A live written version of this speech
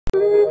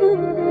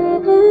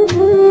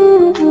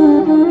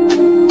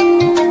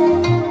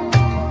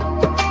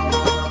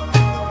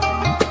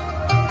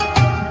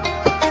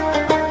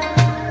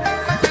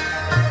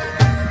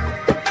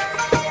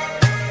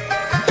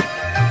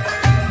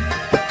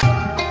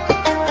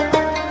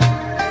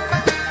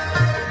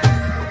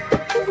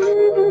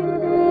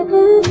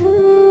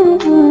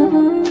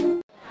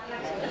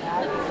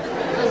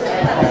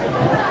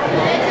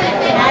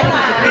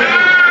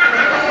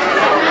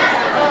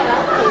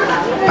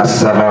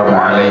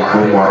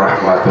Assalamualaikum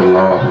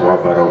warahmatullahi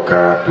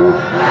wabarakatuh.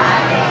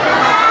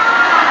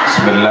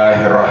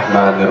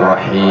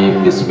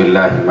 Bismillahirrahmanirrahim.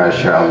 Bismillahi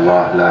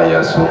masyaallah la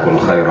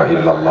yasuqul khaira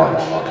illallah.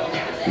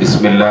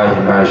 Bismillahi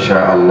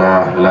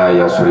masyaallah la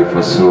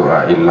yasrifus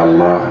su'a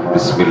illallah.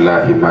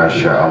 Bismillahi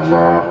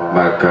masyaallah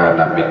ma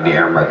kana min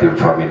ni'matin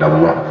fa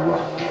minallah.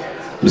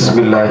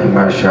 Bismillahi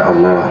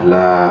masyaallah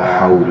la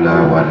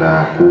haula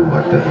wala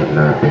quwwata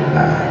illa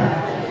billah.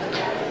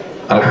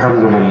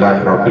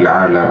 Alhamdulillahi rabbil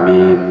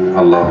alamin.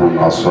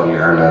 Allahumma sholli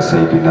ala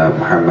sayyidina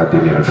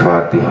Muhammadin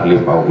al-fatih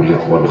lima ughliq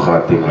wal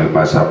khatim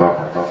lima sabaq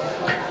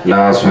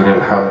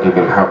nasiril haqqi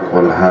bil haqq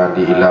wal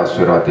hadi ila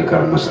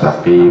siratikal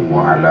mustaqim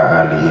wa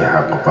ala alihi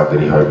haqqa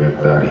qadrihi wa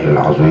miqdarihil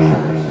azim.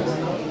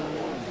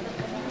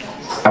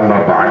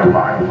 Amma ba'du.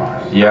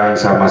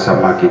 Yang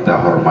sama-sama kita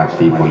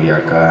hormati,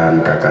 muliakan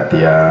kakak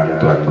tiang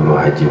Tuan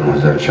Guru Haji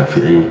Muzan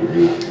Syafi'i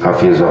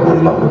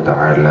hafizahullah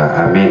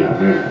ta'ala, amin.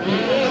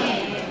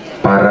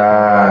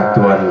 Para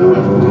tuan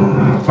guru,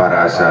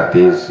 para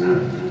asatiz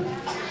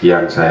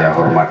yang saya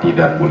hormati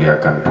dan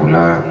muliakan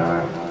pula,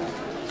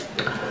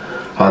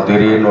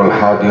 hadirin wal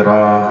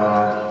hadirah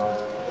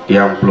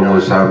yang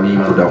pelungu sami,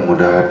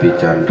 mudah-mudahan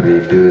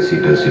dicandri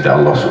sida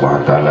Allah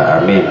subhanahu wa ta'ala,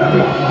 amin.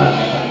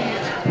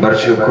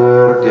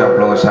 Bersyukur tiap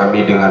pelungu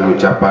sami dengan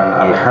ucapan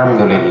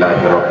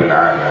alhamdulillahirabbil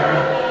alamin.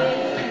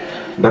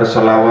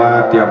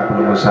 Berselawat yang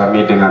penuh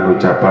sami dengan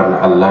ucapan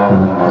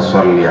Allahumma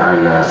sholli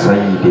ala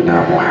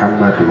sayyidina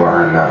Muhammad wa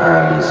ala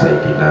ali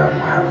sayyidina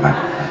Muhammad.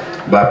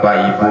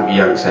 Bapak ibu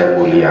yang saya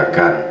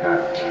muliakan,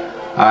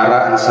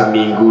 araan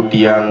seminggu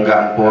tiang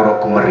gak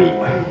porok meri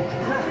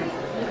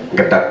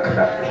gedak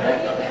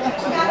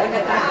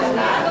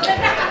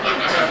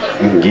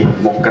nggih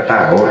mau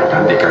ketawa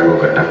tadi kanggo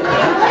gedak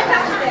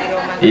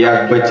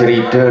yang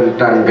bercerita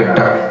tentang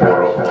gedak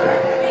porok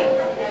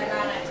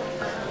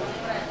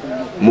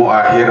mu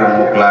akhir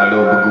mu lalu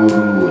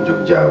berguru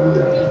Jogjawa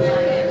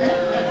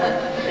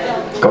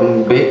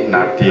kembik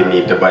nanti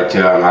ni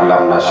terbaca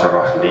alam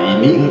nasrah di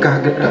ini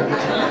engkah gedak,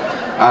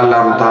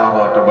 alam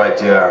tara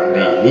terbaca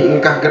di ini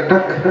engkah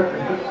gedak.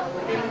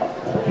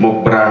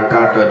 Mu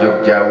berangkat ke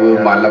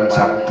Jogjawa malam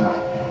Sabtu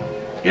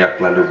yak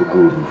lalu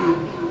berguru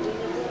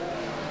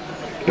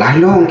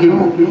lalu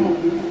ngimu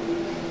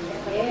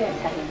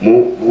mu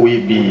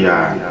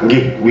wibian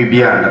nggih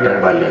wibian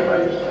datang balik.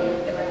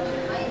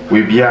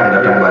 Wibian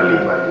datang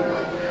balik,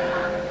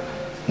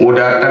 mu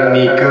datang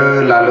ni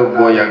ke lalu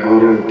boya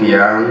guru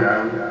tiang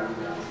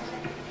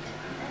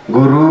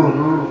guru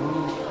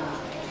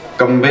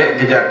kembek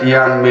jejak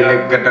tiang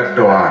milik gedak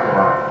doa.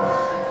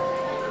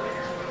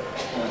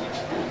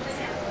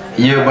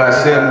 Ia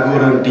bahasa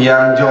guru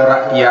tiang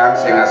jorak tiang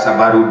saya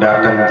baru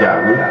datang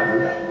jauh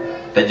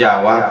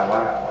terjawab,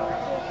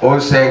 oh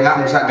saya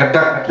nggak bisa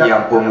gedak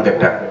yang pun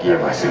gedak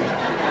dia bahasa.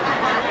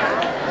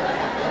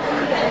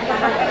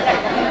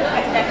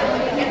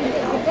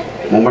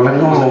 Mau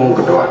melengong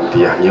kedua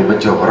tiangnya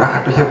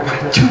berjorak atau yang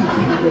pacu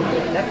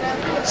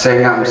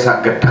saya nggak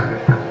bisa gedak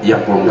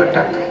yang pun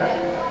gedak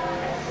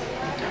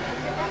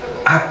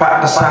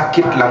apa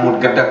sakit lamun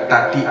gedak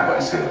tadi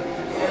bahasa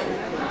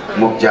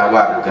mau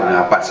jawab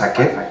kenapa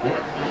sakit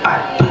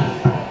hati.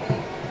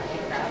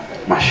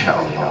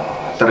 Masya Allah,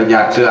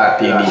 ternyata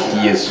hati ini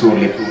dia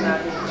sulit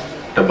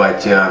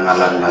terbaca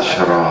alam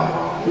nasrah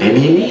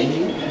ini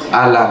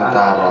alam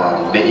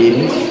tara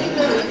ini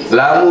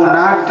lalu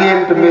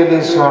natin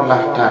temeli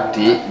sholat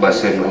tadi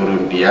bahasa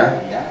guru dia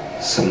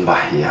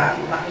sembahyang.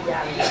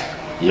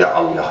 Ya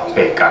Allah,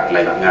 pekat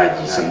lagi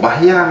ngaji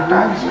sembahyang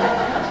tadi,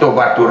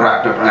 tobat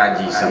turat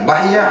ngaji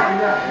sembahyang,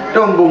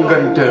 tombung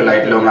gente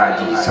lagi lo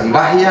ngaji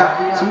sembahyang.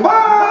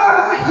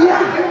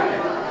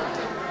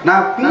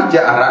 Nabi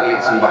jarak li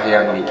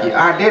sembahyang niki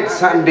adet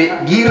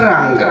sandek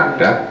girang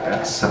ganda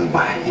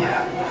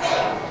sembahyang.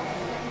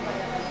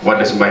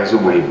 Wadah sembahyang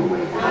subuh ibu.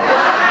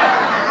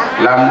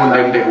 Lamun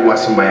dendek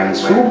uas sembahyang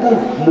subuh,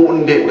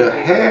 mu ndek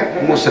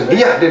dehe, mu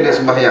sedia dendek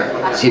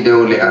sembahyang, si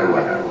deole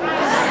arwah.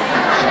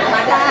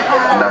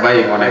 Ndak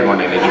baik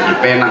ngone-ngone lagi di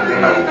penang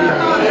lalu dia.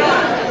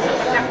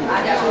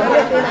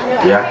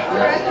 Ya.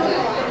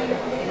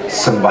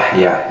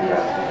 Sembahyang.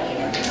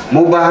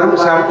 Mu baru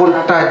sampun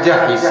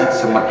tajah isi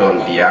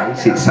semedon tiang,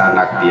 si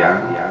sanak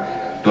tiang,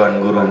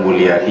 Tuan Guru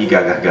mulia di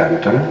gagah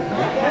ganteng.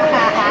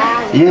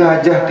 Ia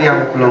ajah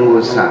tiang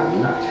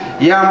pelonggosan.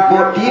 Yang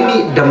pot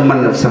ini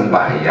demen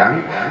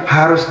sembahyang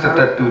harus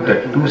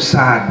tetetu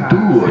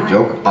sadu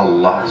ojok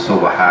Allah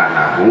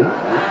subhanahu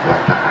wa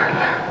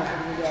ta'ala.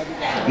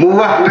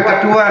 Muah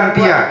teketuan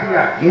tiang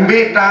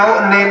mbe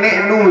tau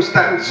nenek nu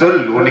Ustaz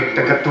Zul unik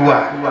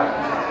teketua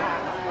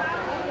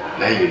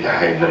La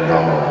ilaha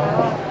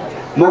illallah.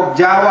 Mok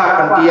jawab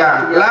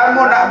pentiang,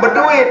 lamun nak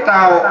berduit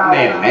tau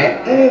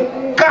nenek,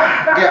 engkah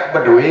kayak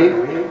berduit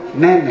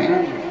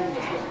nenek.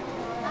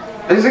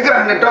 Dan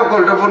segera nek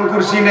tokol depan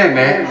kursi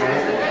nenek.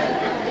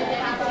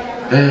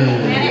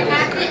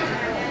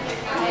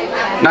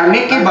 Nah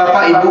niki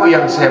bapak ibu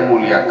yang saya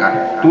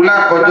muliakan.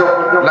 Tulah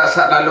kojok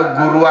laksa lalu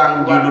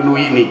guruang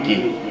julunui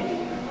niki.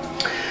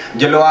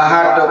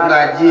 Jeluahar dok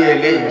ngaji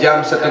elek jam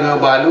 9:30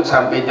 balu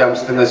sampai jam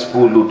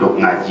 9:30 dok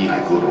ngaji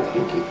guru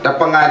niki. Ta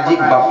pengaji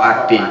bab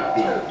ati.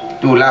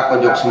 Tulah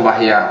kojok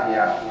sembahyang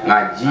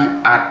ngaji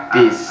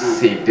ati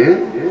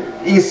sede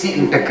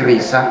isi ente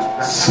kerisa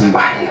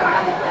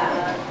sembahyang.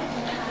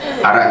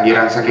 Arah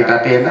girang sakit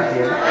hati enak.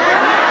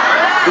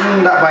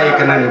 Ndak baik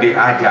kena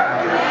diajak.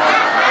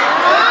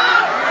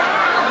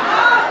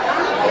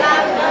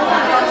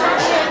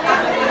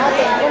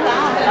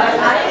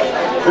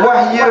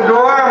 Wahya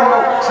doang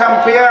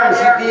sampean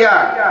sitia.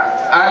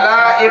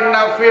 Ala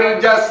inna fil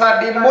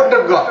jasadi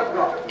mudghah.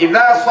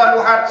 Idza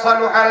saluhat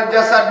saluhal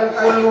jasadu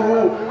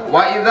kulluhu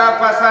wa idza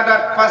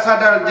fasadat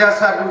fasadal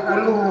jasadu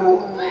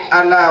kulluhu.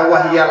 Ala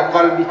wahyal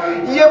qalbi.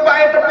 Iya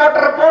bae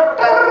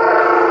reporter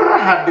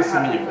hadis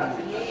ini.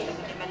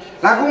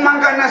 Lagu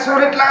mangkana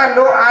surit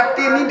lalu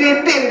hati ni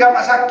dentin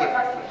gak sakit.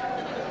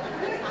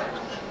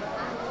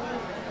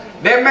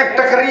 Demek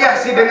terkeriah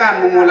si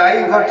dengan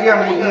memulai kau dia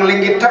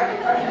mengelinggit tak.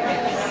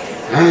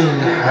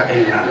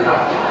 Alhamdulillah.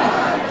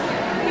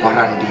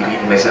 Orang diri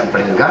mesem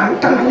paling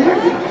ganteng.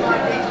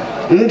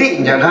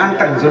 Ndik ja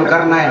ganteng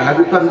Zulkarnaen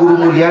lagu Tuan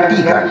Guru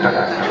Mulyadi ganteng.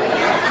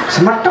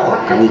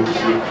 Semetot kami.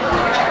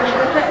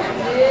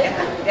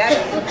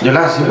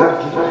 Jelas ya.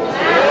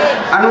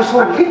 Anu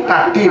sulit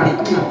tadi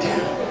dikit.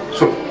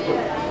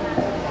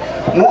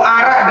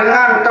 Muarak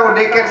dengan tau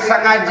deket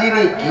sangaji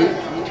niki,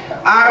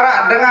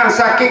 arak dengan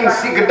saking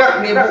si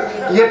gedak ni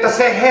ia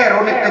terseher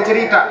unik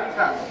cerita.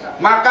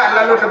 Maka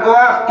lalu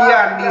tegoak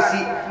tian di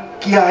si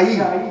kiai,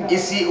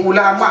 isi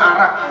ulama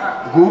arak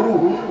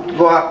guru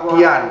goak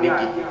tian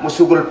niki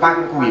musugul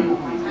paku ibu.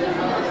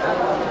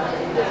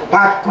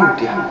 Paku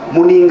dia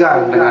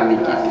meninggal dengan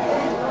niki.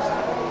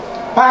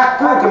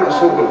 Paku kena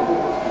sugul.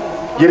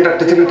 Ia tak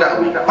tercerita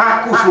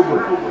paku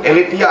sugul.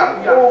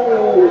 Elitian.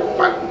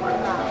 Paku.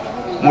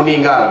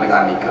 Meninggal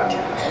dengan nikah.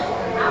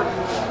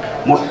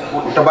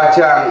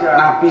 Terbaca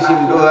napi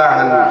sin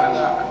doang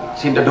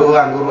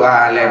guru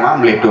lema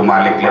meledo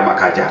malik lema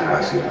kajang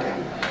maksudnya.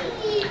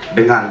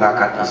 Dengan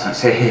bakat isi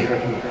seher.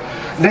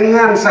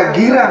 Dengan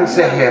sagirang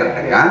seher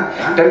dengan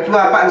dan tu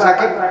apaan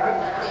sakit?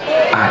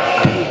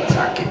 Hati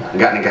sakit.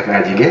 Enggak nikah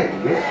ngaji dia?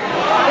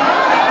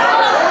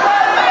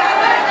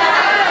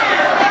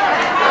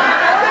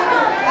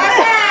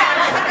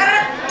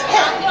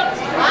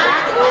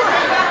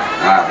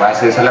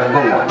 Bahasa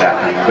selembung dah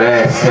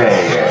mesel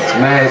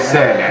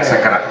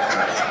sekarang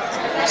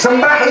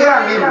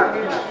sembahyang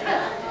ibu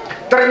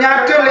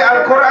ternyata li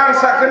Al-Quran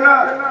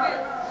sakena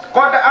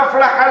qad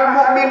aflahal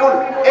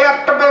mu'minun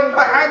tebeng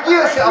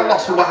bahagia si Allah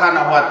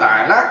Subhanahu wa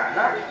taala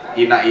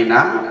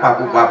ina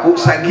papu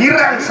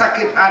sagirang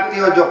sakit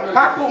hati ojo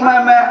papu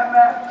mama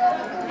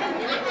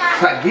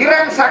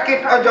sagirang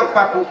sakit ojo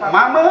papu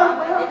mama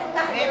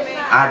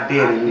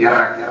aden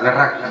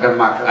nyerak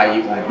demak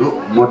ayu uduk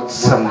mut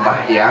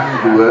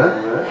sembahyang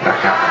 2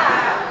 rakaat.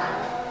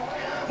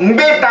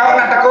 Mbe tahu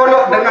nak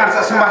terkolok dengan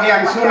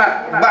sembahyang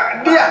sunat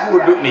bak dia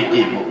uduk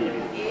niki.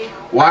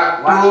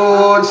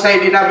 Waktu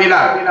Sayyidina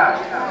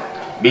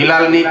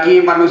Bilal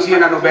niki manusia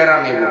nanu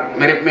berang ibu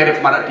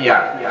mirip-mirip marak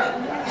tiang.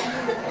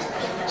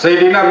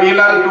 Sayyidina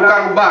Bilal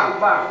tukang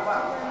bank.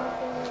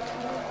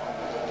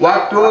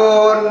 Waktu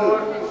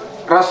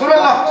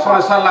Rasulullah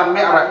SAW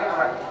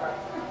mi'raj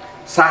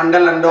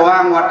sandalan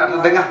doang wadah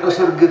dengah tu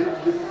surga.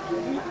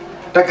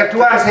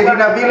 Ketuan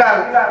Sayyidina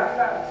Bilal,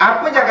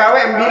 apa jaga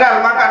gawe Bilal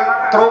makan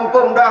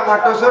terumpung doang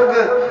waktu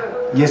surga.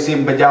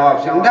 Yesim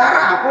berjawab,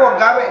 "Dah, apa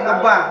gawe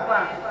ngebang?"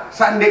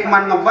 Sandik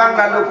man ngebang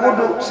lalu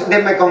kudu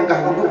demek kongkah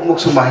kudu muk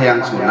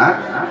sembahyang sunat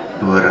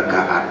 2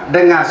 rakaat.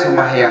 Dengan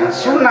sembahyang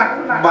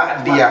sunat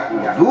bak dia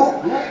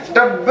kudu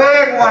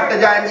tebeng wa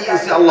janji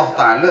isi Allah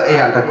Taala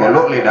yang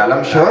tergolok di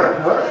dalam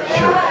syurga.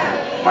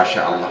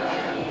 Masya Allah.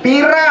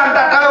 Pirang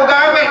tak tahu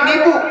gawe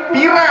ibu,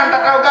 pirang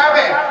tak tahu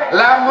gawe.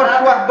 Lamun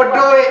tuah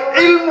bedoi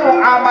ilmu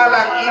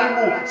amalan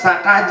ilmu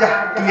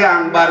satajah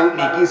tiang baru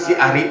niki si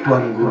Ari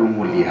Tuan Guru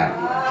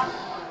Mulyadi.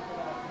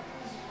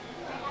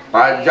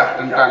 Pajak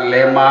tentang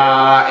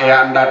lema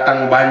yang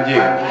datang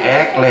banjir,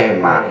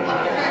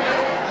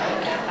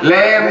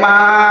 lema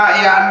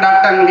yang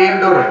datang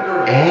lindur,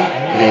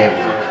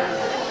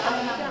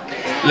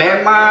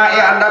 lema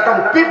yang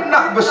datang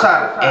fitnah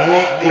besar,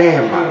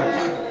 lema.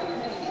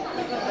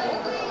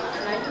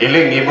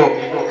 Iling ibu,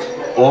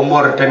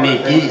 umur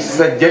teniki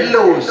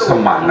sejelo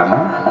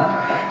semalam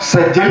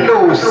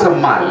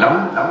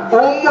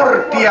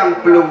umur tiang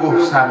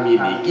pelungguh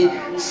sami niki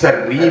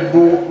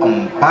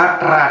 1440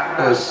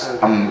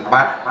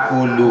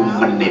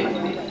 menit.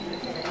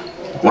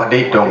 Wah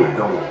dong.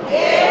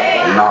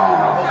 No.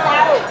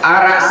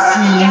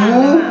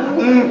 Arasiu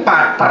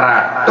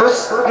 1440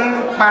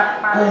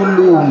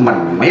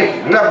 menit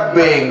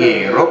lebih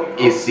ngirup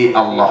isi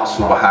Allah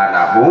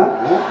Subhanahu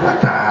wa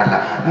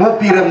ta'ala. Mau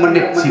pira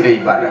menit sida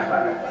ibadah?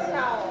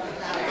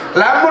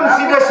 Lamun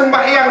sida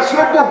sembahyang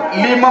subuh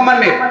 5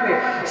 menit,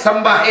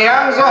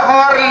 sembahyang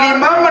zuhur 5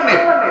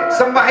 menit,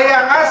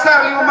 sembahyang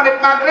asar 5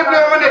 menit, maghrib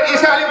 5 menit,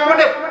 isya 5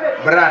 menit,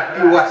 berarti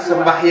wah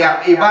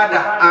sembahyang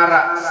ibadah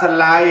arak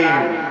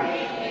selain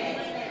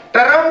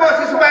terombos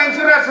si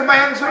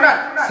sembahyang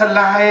surat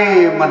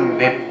selain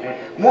menit.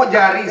 Mau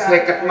jari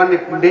seket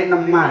menit menit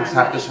neman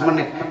 100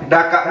 menit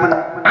dakak menit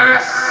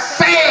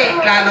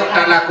asik lalu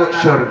tak laku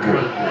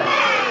syurga.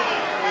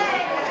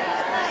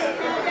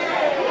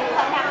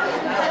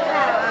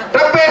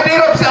 Tapi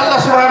dirup si Allah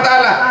Subhanahu wa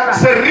ta'ala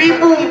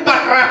 1400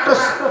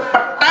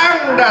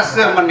 petang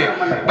dasa menit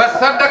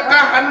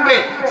bersedekah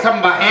ande,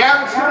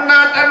 sembahyang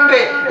sunat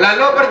ande,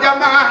 lalu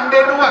berjamaah ande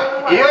dua,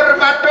 ir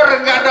batur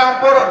enggak ada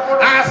ampurun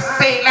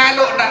asik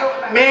lalu dah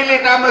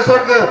milih nama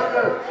surga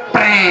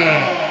pre.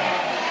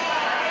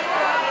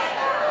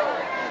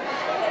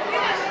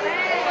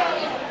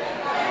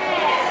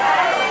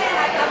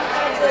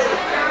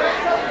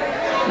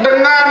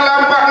 Dengar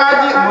lampak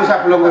ngaji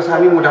musa pelonggo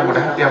sami,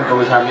 mudah-mudahan tiang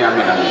pelonggo sami,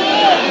 amin amin.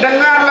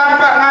 Dengar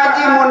lampak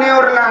ngaji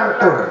muniur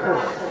lantur,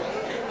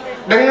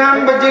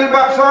 dengan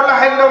berjilbab solah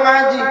hello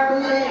ngaji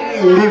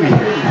ini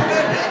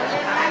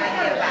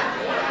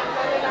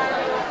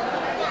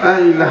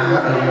ailah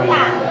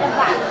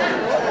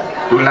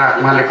ulak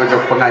malik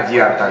ojok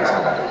pengajian tak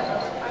salah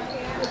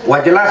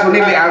wajelas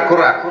unil li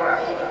Al-Quran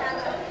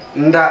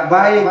ndak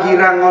baik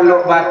kira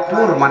ngolok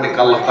batur manik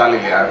Allah ta'ala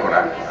li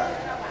Al-Quran.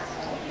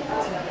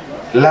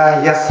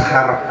 La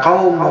yashar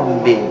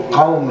qaumun min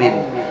qaumin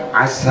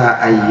asa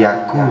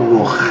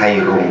ayyakunu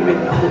khairum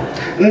minhum.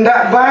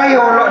 Ndak baik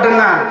olok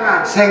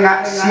dengar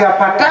sengak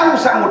siapa tahu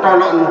sak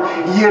mutoloknu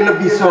ia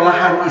lebih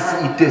solahan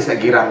isi ide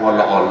sekira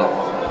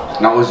ngolok-olok.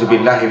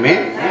 Nauzubillahi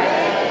min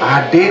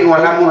adik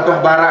wala muntuh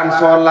barang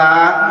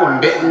solat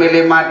mundek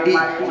milih mati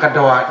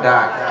kedua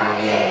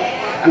dake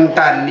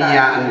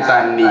entania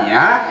entanita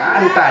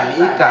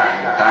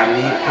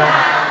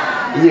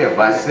iya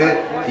bahasa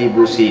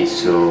tibu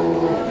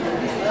sisu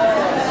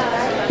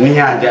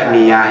nia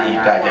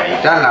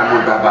ita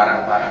lamun dah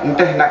barang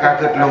enteh nak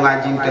kaget lu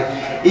ngaji teh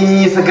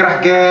segera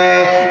ke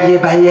ye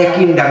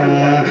bayakin dang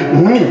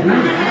bumi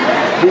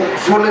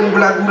sulen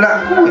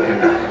belag-belagu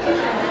dah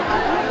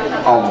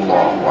Allahu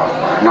akbar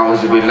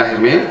nauzubillah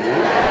min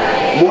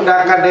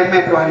mudah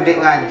kademet tu hendak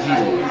ngaji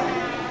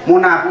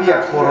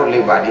munafiat furud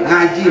libadi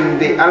ngaji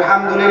ndek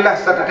alhamdulillah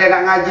setelah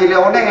nak ngaji le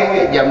one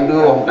jam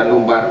 2 tak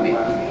lumbar ni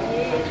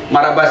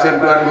marabasen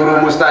tuan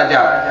guru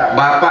mustajab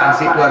bapak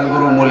si tuan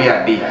guru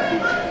Mulyadi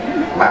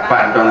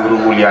bapak tuan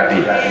guru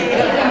Mulyadi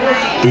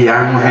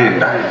tiang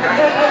hendak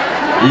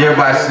ia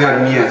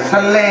bahasanya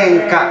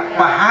selengkap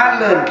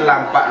pahala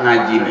lampak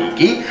ngaji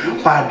niki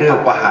pada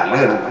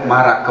pahala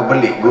marak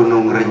kebelik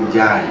gunung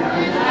Renjan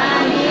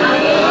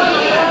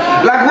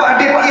lagu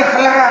adik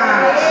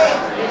ikhlas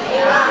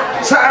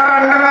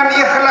searan dengan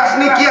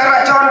ikhlas niki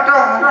arah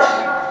contoh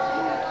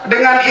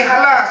dengan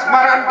ikhlas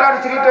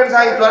marantan cerita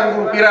saya tuan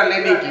guru piran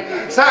niki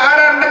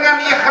searan dengan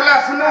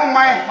ikhlas nu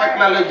mai hak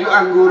lalu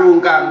juang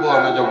guru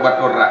kambo no jog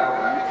baturak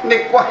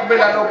nikwah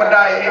bela no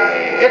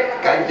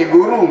bedait kanji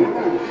guru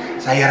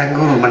saya orang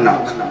guru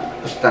menok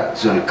Ustadz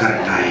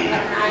Zulkarnaen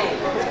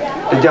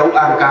jauh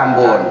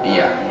Kambon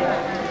dia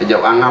jauh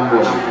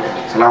Ngambon.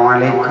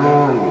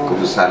 Assalamualaikum.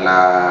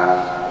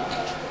 Waalaikumsalam.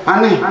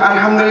 Aneh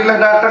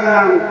alhamdulillah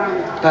datang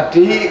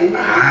tadi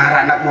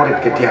anak murid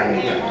ketiang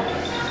itu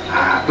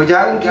aku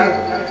jauh dia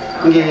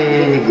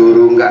nggih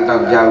guru enggak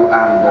tahu jauh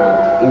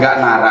Ambon enggak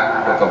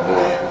narak ke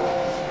kebun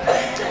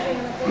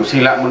lu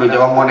silap menuju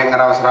ngomong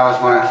ngerawas-rawas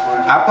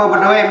apa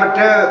berdoa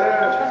mede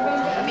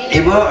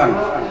ibu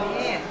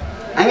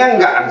hanya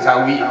enggak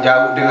sawi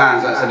jauh dengan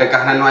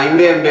sedekah nanu aing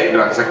bembek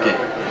doang sakit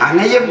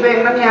aneh ya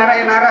beng dan nyara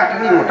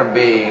ini mau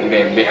tebeng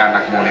bembek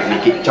anak murid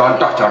niki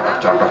contoh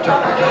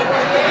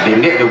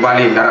dindek coba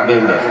nih narak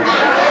bembek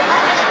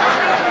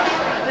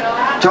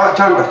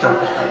contoh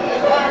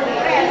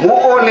mu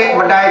oleh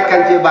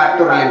bedaikan ci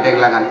batur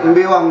lenteng langan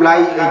mbiwa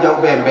mlai jauh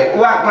bembek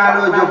wak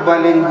lalu jauh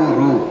baling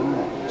guru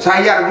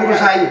saya guru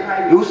saya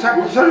Ustaz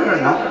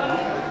no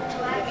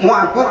mu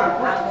apa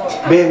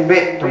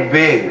bembek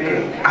tebeng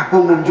apa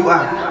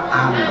menjual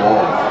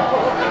ambon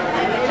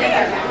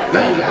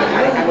lah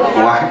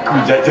wah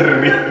aku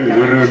jajerit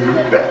guru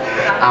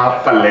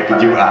apal lagi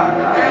jual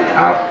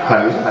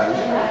apal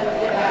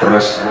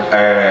terus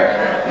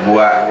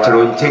buat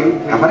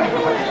ceruncing apa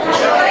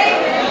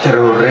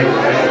ceroreng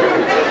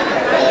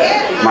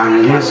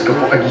manggis ke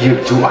pagi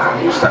jual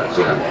Ustaz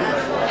Zulan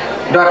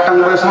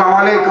datang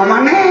assalamualaikum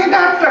mana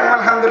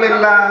datang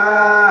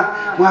alhamdulillah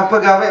mau apa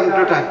gawe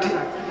untuk tadi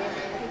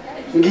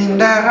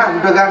gindara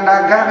udah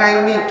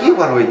gandagan ini ki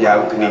baru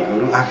jauh ke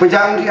guru apa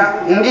jauh dia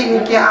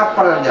niki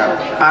apel jauh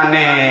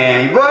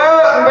aneh ibu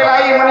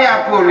belai meni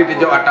apa ni di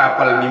jauh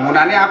apel ni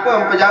munane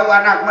apa ampe jauh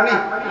anak meni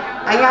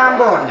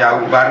ngambon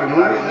jauh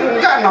baru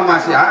enggak no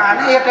masih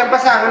aneh ya tempat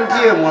sangan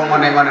dia mau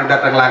ngone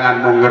datang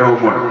langan mau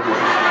ngerumun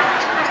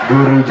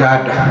guru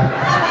jadah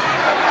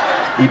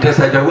ide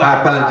saja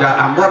apal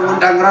ja ambon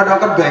mundang rodo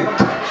kebeng.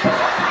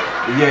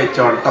 Iya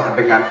contoh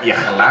dengan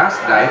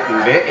ikhlas daik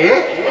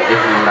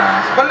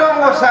ikhlas.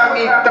 Belum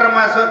sami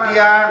termasuk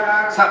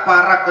yang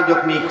saparak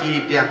kejok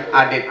niki yang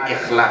adet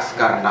ikhlas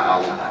karena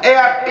Allah.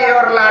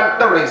 Tior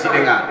lantur isi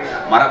dengar.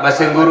 Marak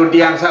bahasa guru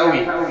diang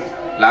sawi.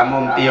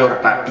 Lamun tior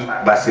tadi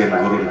bahasa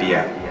guru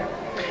diang.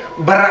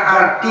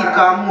 Berarti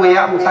kamu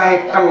yang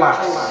saya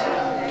kelas.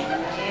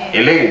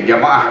 Iling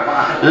jamaah.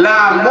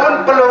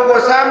 Lamun pelunggu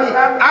sami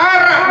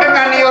arah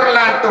dengan ior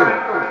lantur.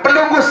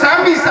 Pelunggu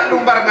sami sak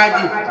lumbar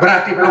ngaji.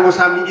 Berarti pelunggu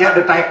sami ia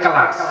detai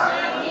kelas.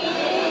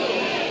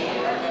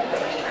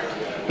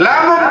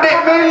 Lamun dek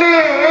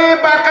MELE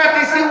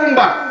bakat isi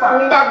umbak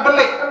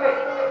belik.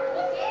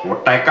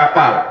 Mutai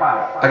kapal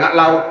tengah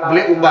laut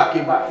belik umbak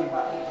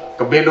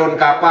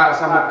kebelon kapal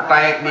sama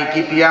taek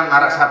niki tiang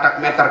arak 1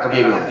 meter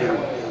kebelon.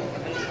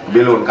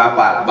 Belon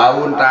kapal,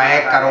 baun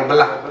taek karo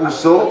belah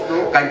puso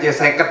kance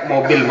seket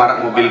mobil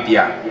marak mobil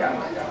tiang.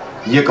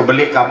 Ia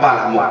kebelik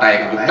kapal mau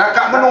taek juga.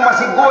 Dakak menung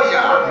masih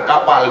goyang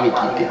kapal ni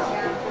kita.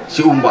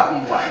 Si umbak.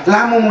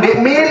 Lamun dek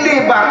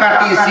MELE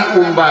bakat isi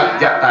umbak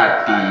jak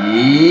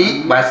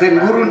tadi, basen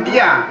gurun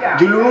tiang,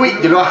 jului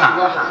jeloha.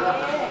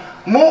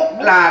 Mu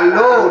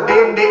lalu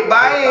dendek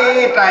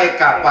baik taek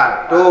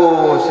kapal.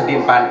 Tuh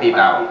sedin panti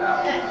tahu.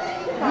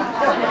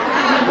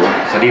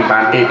 Sedin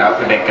panti tahu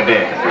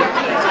kedek-kedek.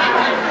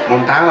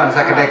 Muntawan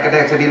saya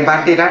kedek-kedek sedin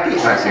panti tadi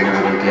masih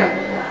guru dia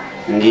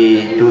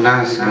nggih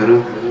tunas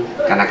guru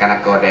kanak-kanak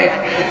kode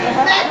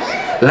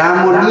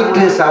lamun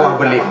itu sawah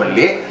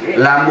belik-belik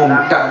lamun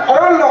tak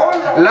olok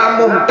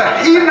lamun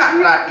tak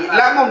hina tadi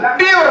lamun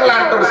tiur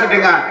lantur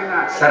sedengan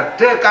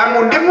serta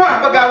kamu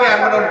demuah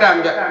pegawaian menundang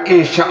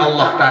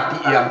insyaallah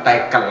tadi yang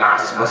tai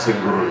kelas bahasa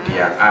guru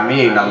dia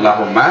amin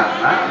Allahumma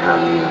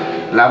amin.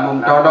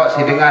 Lamun tolok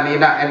sedengan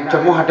ina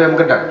cemuh ada yang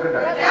gedang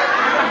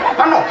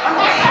anu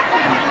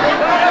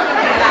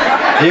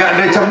ya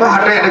ada cemuh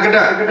ada yang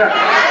gedang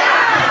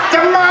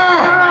cemuh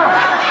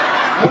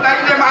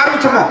mulai dia maru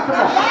cemuh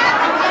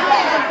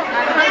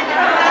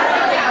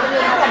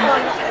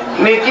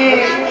niki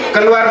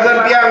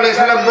keluarga tiang le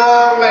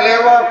selebong le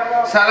lewok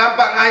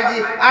salampak ngaji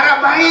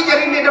arah bayi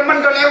jadi ni demen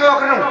do lewok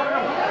kan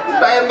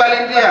tak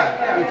balik dia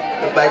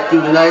baca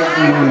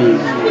ngaji ni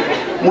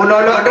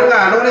monolog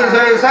dengar ni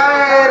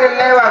saya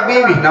lewat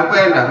bibi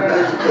nampak endah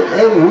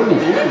ni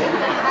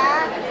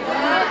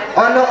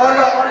olo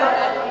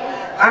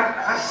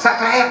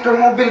sakaya tu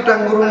mobil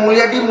tuan guru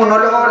mulia di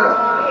monolog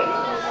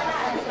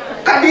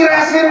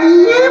kadirasa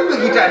dia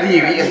begitu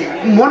diri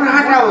mon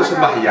hadau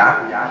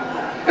sembahyang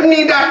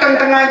ini datang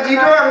tengah ngaji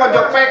doang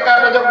ojok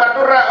peka ojok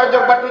batura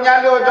ojok batu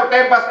nyali ojok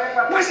tempas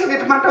masih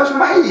di tempat tahu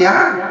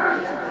sembahyang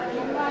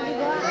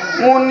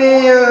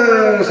muni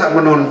sak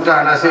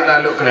menunta nasi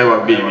lalu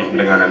kelewat bibi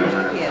dengan anu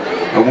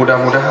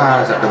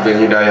mudah-mudahan sak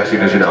tebing hidayah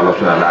sudah Allah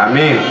SWT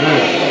amin.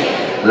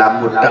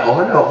 Lamun tak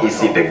ono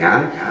isi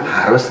dengan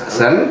harus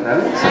sen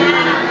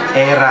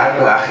era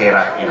tu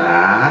akhirat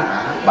ina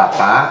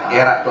Bapak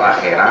era tu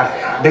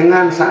akhirat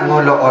dengan sak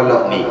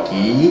ngolok-olok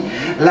niki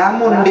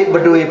lamun dik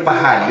berdua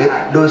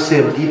pahala dosa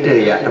tidak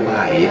ya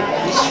terbaik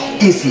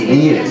isi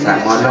ni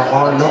sak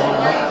ngolok-olok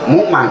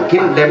mu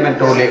makin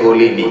demen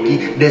oleh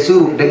niki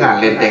desuruh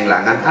dengan lenteng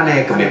langan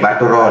aneh ke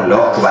batu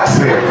rolok ke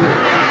bahasa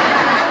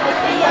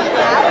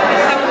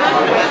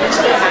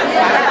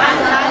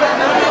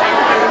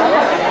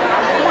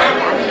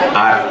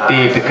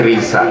ati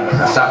tekerisan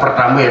sak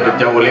pertama ya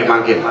jauh oleh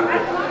makin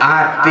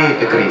ati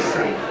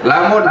tekerisan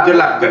lamun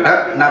jelak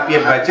gedak nabi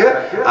baca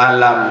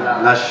alam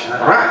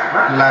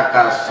nashrah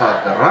laka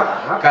sadrak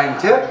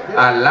kanca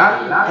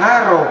alam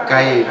taro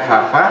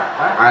kaifafa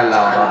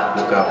ala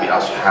rabbuka bi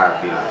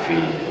ashabil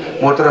fil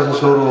mau terus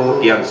suruh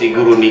yang si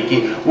guru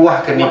niki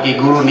wah ke niki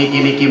guru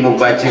niki mau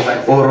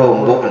baca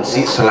rombok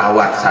si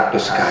selawat 1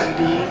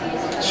 sekali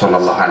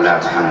sallallahu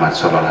alaihi Muhammad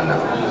sallallahu alaihi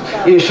wasallam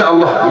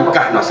insyaallah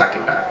mukah nosa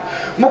kita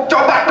mau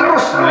coba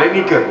terus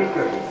ini ke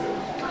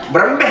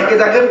berembeh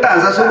kita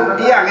gentan sasuruh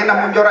tiang enak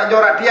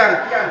menjorak-jorak tiang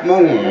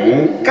mau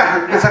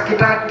mukah kesakit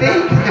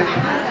hati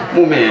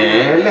mau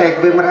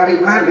melek bermerari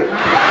malik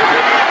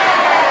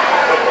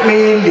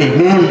meli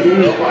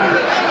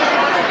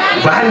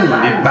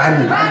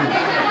bani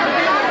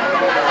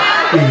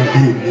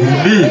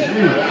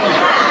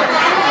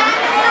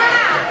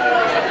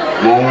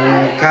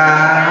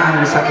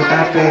mungkang sakit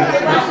hati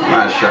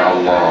Masya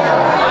Allah.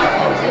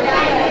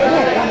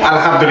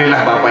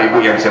 Alhamdulillah Bapak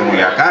Ibu yang saya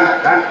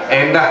muliakan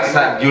endah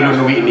sak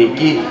julunwi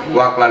niki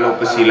wak lalu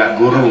pesilat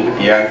guru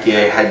yang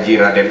Kiai Haji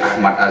Raden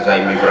Ahmad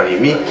Azaim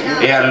Ibrahimi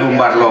yang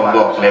lumbar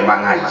lombok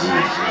lemang ngaji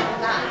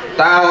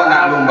tahu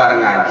nak lumbar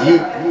ngaji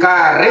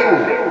karing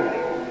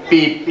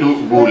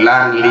 7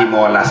 bulan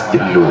 15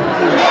 jelu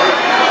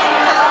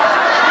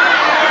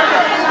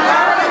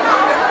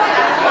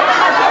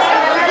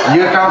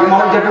dia tahu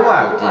mau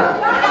jadwal dia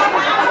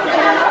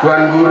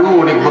tuan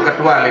guru ni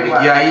berketua lagi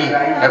kiai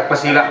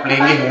pesilat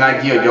pelingih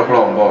ngaji ojok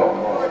lombok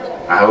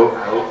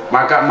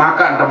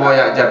Makan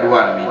terboyak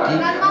jadwal niki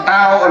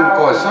tahun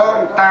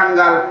kosong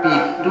tanggal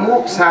 7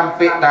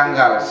 sampai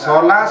tanggal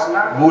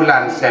 11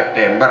 bulan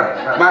September.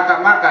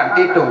 Makan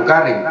hitung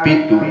garing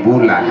 7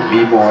 bulan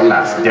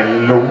 15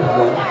 jelung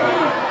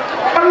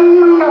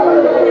penuh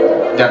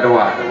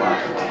jadwal.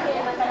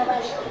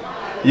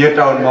 Ya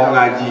tahun mau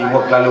ngaji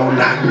waktu lalu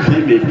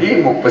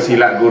ini mau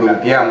pesilat guru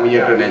tiang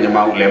ya kena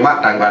mau lemak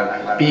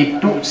tanggal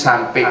 7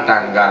 sampai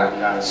tanggal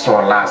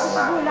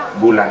 11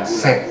 bulan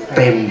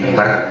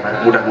September.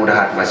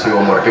 Mudah-mudahan masih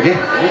umur okay?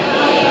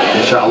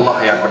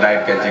 Insyaallah yang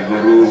berdaitkan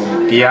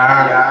guru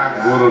tiang,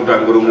 guru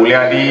Tuan Guru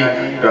Mulyadi,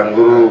 Tuan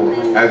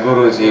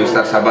Guru si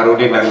Ustaz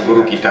Sabarudin dan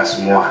guru kita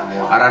semua.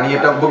 Arani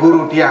itu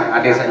berguru tiang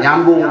ada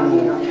yang nyambung.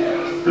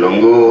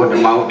 Lunggu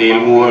mau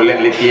ilmu le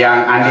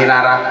tiang andi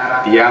nara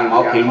tiang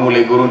mau ilmu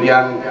le guru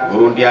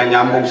dia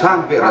nyambung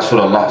sampai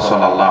Rasulullah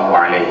sallallahu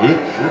alaihi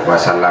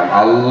wasallam.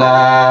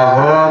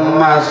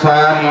 Allahumma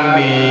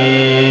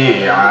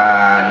salli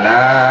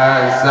ala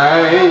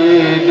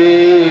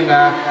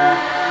sayyidina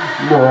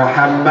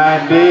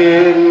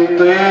Muhammadin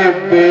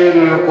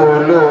tibbil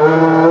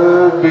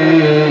qulubi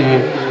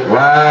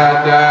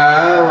wa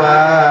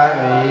dawaiha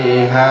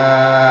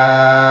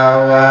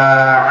wa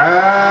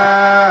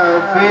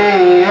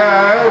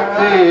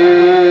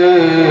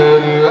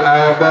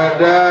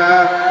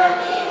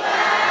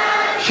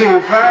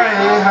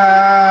شفعها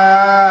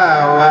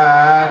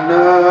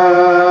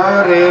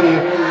ونور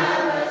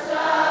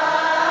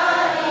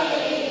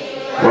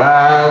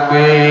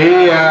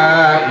وضيائها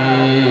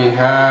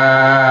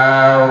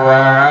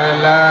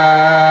وعلى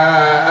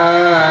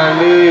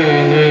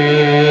آله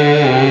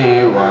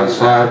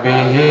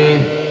وصحبه.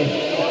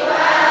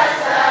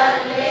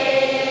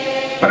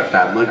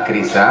 Pertama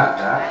kerisa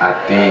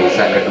hati,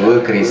 yang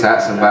kedua kerisa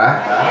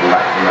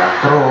sembahyang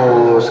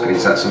terus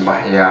kerisa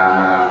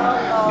sembahyang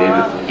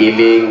dan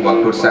iling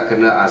waktu sak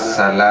kena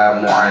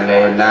assalamu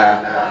alaina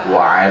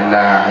wa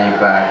ala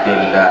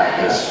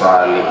ibadillahis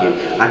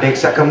salihin. Adik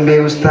sak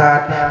kembe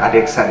ustaz,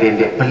 adik sak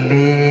dendek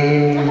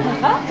pelit.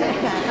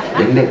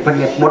 Dendek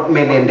pelit mot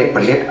melendek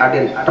pelit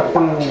ada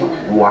tepeng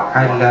wa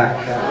ala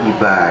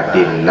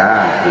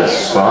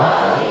ibadillahis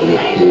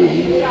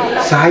salihin.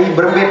 Saya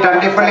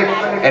berbeda dendek pelit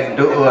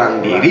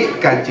doang diri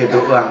kan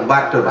doang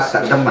batur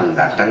sak demen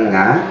datang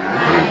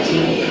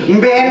ngaji.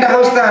 Mbenda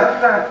ustaz.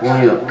 Oh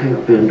ya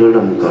kepin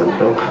dalam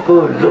kantong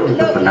kodok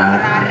untuk benar.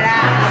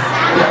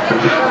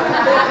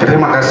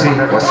 Terima kasih.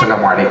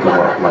 Wassalamualaikum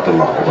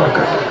warahmatullahi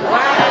wabarakatuh.